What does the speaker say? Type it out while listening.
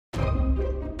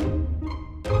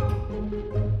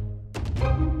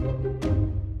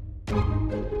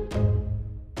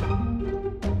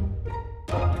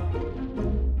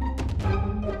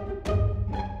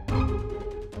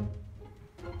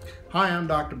Hi, I'm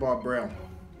Dr. Bob Braille.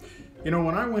 You know,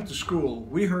 when I went to school,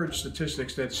 we heard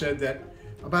statistics that said that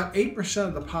about 8%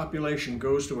 of the population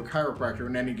goes to a chiropractor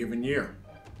in any given year.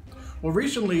 Well,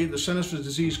 recently, the Centers for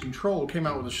Disease Control came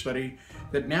out with a study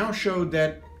that now showed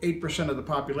that 8% of the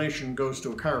population goes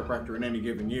to a chiropractor in any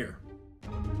given year.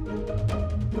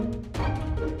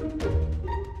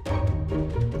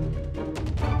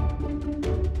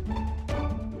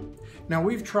 Now,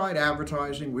 we've tried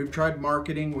advertising, we've tried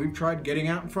marketing, we've tried getting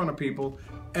out in front of people,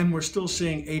 and we're still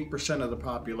seeing 8% of the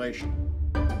population.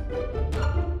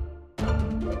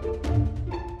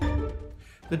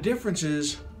 The difference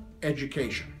is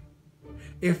education.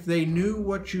 If they knew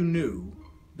what you knew,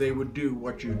 they would do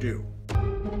what you do.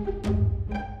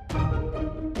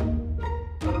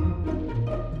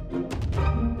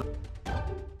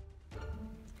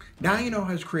 Now You Know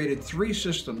has created 3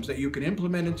 systems that you can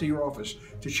implement into your office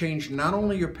to change not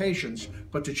only your patients,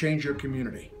 but to change your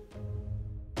community.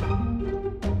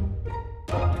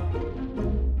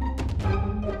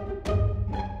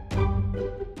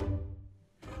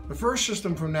 The first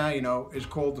system from Now You Know is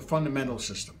called the Fundamental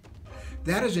System.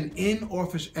 That is an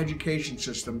in-office education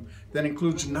system that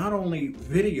includes not only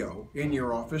video in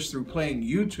your office through playing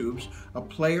YouTubes,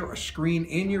 a screen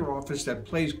in your office that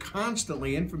plays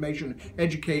constantly information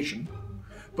education,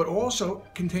 but also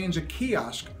contains a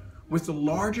kiosk with the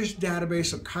largest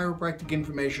database of chiropractic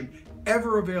information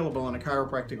ever available in a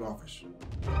chiropractic office.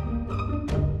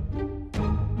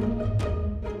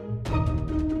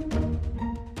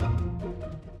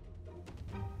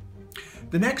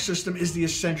 The next system is the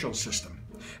Essentials system.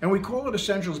 And we call it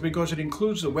Essentials because it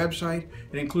includes the website,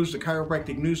 it includes the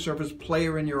chiropractic news service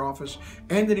player in your office,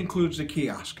 and it includes the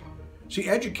kiosk. See,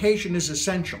 education is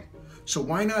essential, so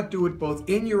why not do it both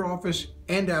in your office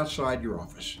and outside your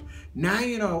office? Now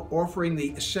You Know, offering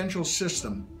the Essentials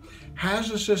system,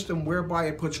 has a system whereby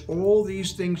it puts all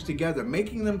these things together,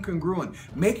 making them congruent,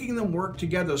 making them work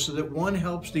together so that one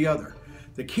helps the other.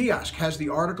 The kiosk has the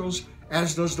articles,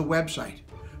 as does the website.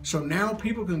 So now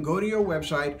people can go to your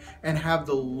website and have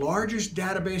the largest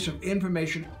database of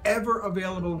information ever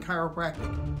available in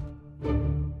chiropractic.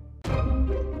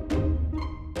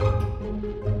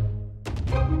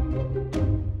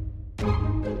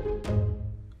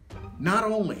 Not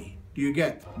only do you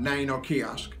get Now You Know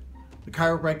kiosk, the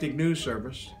chiropractic news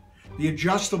service, the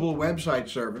adjustable website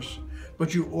service,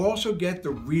 but you also get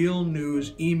the Real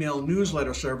News email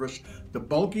newsletter service, the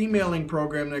bulk emailing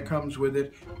program that comes with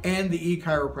it, and the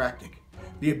eChiropractic.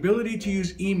 The ability to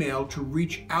use email to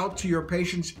reach out to your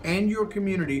patients and your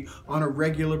community on a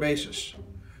regular basis.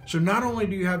 So not only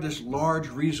do you have this large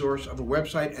resource of a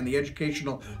website and the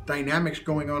educational dynamics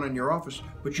going on in your office,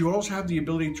 but you also have the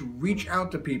ability to reach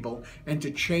out to people and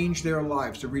to change their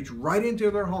lives, to reach right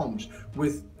into their homes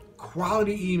with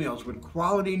quality emails, with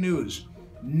quality news,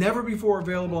 never before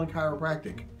available in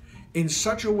chiropractic, in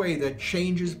such a way that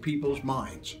changes people's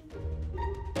minds.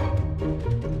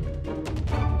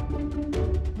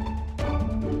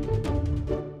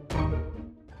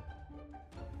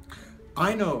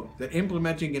 I know that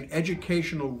implementing an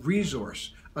educational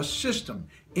resource, a system,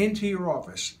 into your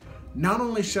office not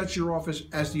only sets your office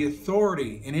as the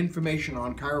authority in information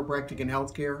on chiropractic and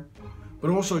healthcare, but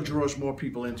also draws more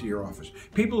people into your office.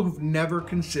 People who've never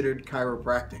considered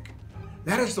chiropractic.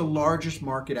 That is the largest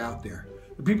market out there.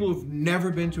 The people who've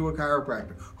never been to a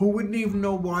chiropractor, who wouldn't even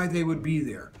know why they would be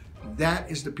there.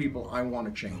 That is the people I want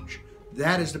to change.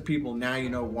 That is the people Now You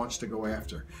Know wants to go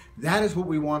after. That is what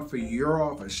we want for your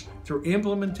office through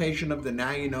implementation of the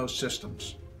Now You Know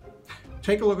systems.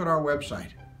 Take a look at our website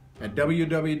at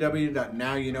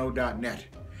www.nowyouknow.net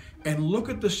and look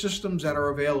at the systems that are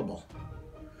available.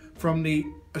 From the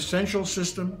Essential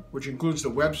system, which includes the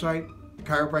website, the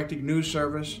chiropractic news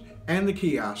service, and the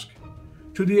kiosk,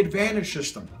 to the Advantage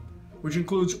system, which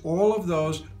includes all of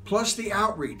those, plus the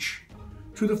outreach,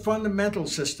 to the Fundamental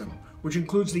system, which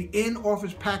includes the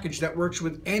in-office package that works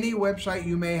with any website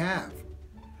you may have.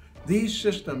 These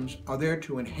systems are there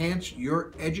to enhance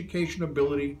your education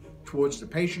ability towards the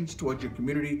patients, towards your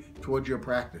community, towards your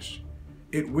practice.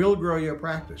 It will grow your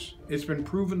practice. It's been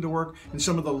proven to work in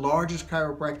some of the largest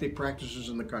chiropractic practices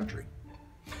in the country.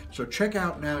 So check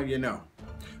out Now You Know.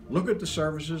 Look at the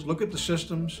services, look at the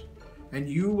systems, and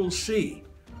you will see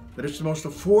that it's the most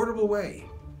affordable way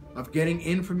of getting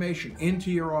information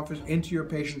into your office, into your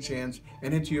patients' hands,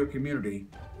 and into your community,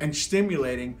 and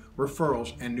stimulating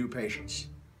referrals and new patients.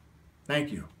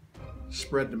 Thank you.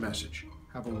 Spread the message.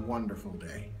 Have a wonderful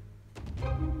day.